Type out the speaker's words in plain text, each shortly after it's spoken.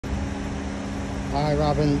Hi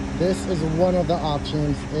Robin, this is one of the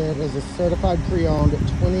options. It is a certified pre-owned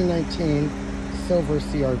 2019 silver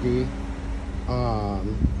CRV.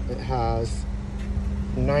 It has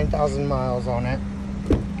 9,000 miles on it.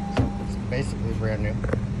 So it's basically brand new.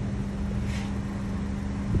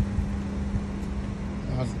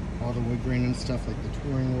 It has all the wood grain and stuff like the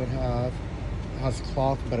touring would have. It has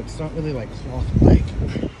cloth, but it's not really like cloth like.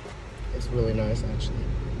 It's really nice actually.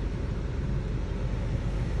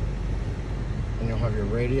 And you'll have your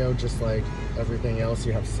radio just like everything else.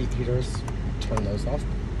 You have seat heaters. Turn those off.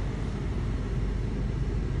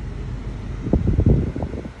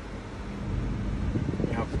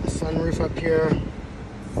 You have the sunroof up here.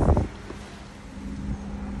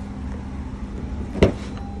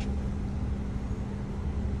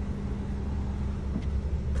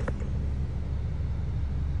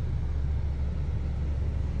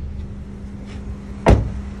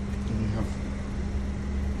 And you have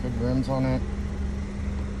good rims on it.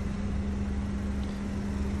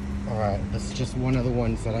 Alright, this is just one of the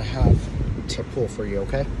ones that I have to pull for you,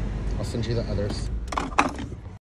 okay? I'll send you the others.